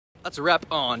That's a wrap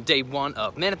on day 1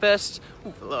 of Manifest.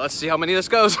 Let's see how many of this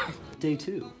goes. Day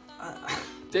 2.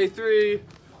 Day 3.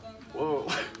 Whoa.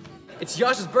 It's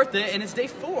Yash's birthday and it's day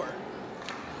 4.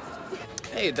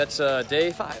 Hey, that's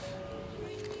day 5.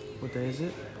 What day is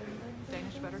it?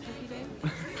 Danish butter cookie day.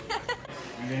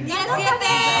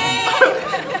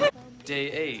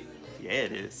 Day 8. Yeah,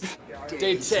 it is.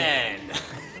 Day 10.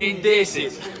 Day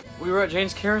 6. We were at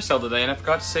Jane's carousel today and I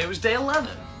forgot to say it was day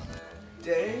 11.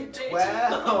 Day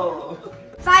 12.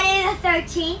 Friday the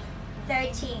 13th.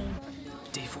 13.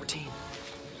 Day 14.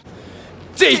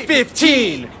 Day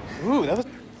 15. Ooh, that was...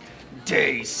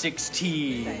 Day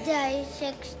 16. Day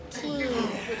 16.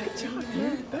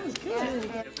 That was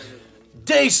good.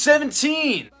 Day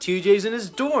 17. TJ's in his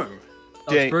dorm.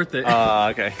 Oh, Day... his birthday.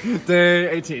 Okay. Day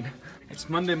 18. It's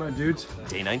Monday, my dudes.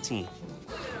 Day 19.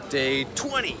 Day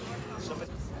 20.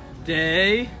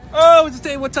 Day... Oh, it's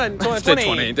day what time? It's day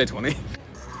 20. Day 20. Day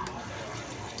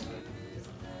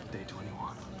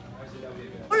 21.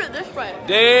 Put it this way.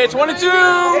 Day 22.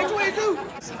 Day 22.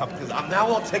 Because I'm now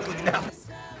all tickled now.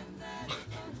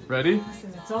 Ready?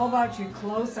 Listen, it's all about your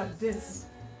close-up. This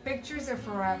pictures are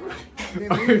forever. They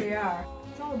really are.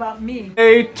 It's all about me.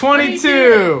 Day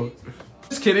 22.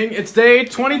 Just kidding. It's day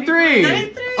 23.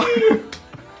 Day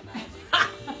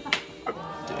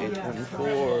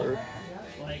 24.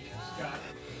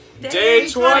 Day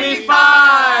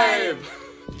 25.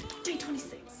 Day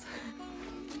 26.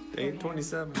 Day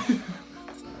 27. Hey,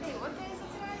 what day is it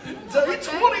Day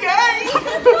today? 28.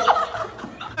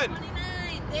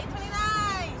 29. Day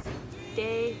 29.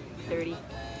 Day 30.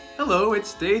 Hello,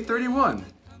 it's day 31.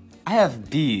 I have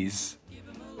B's.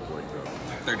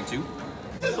 32.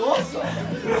 This is awesome.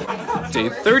 Day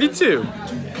 32.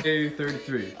 Day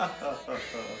 33.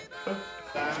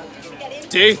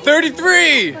 Day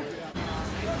 33.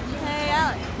 Hey,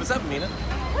 Alex. What's up, Mina?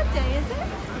 What day is it?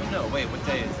 No, wait, what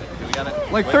day is it? Do we gotta...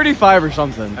 Like 35 or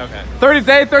something. Okay.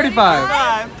 Day 35.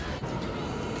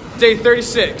 5. Day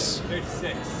 36.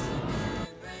 36.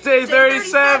 Day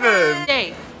 37.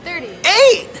 Day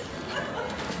 38.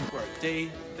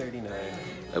 Day 39.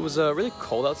 It was really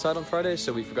cold outside on Friday,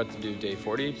 so we forgot to do day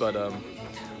 40, but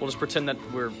we'll just pretend that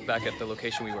we're back at the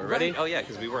location we were. Ready? Oh yeah,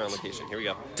 because we were on location. Here we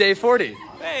go. Day 40.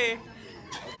 Hey.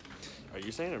 Are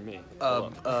you saying or me?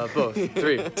 Both.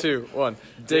 3, 2, 1.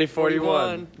 Day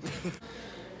 41.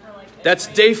 That's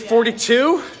day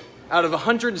 42 out of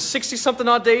 160 something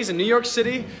odd days in New York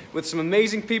City with some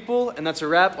amazing people, and that's a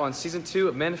wrap on season 2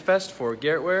 of Manifest for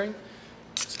Garrett Wareing.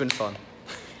 It's been fun.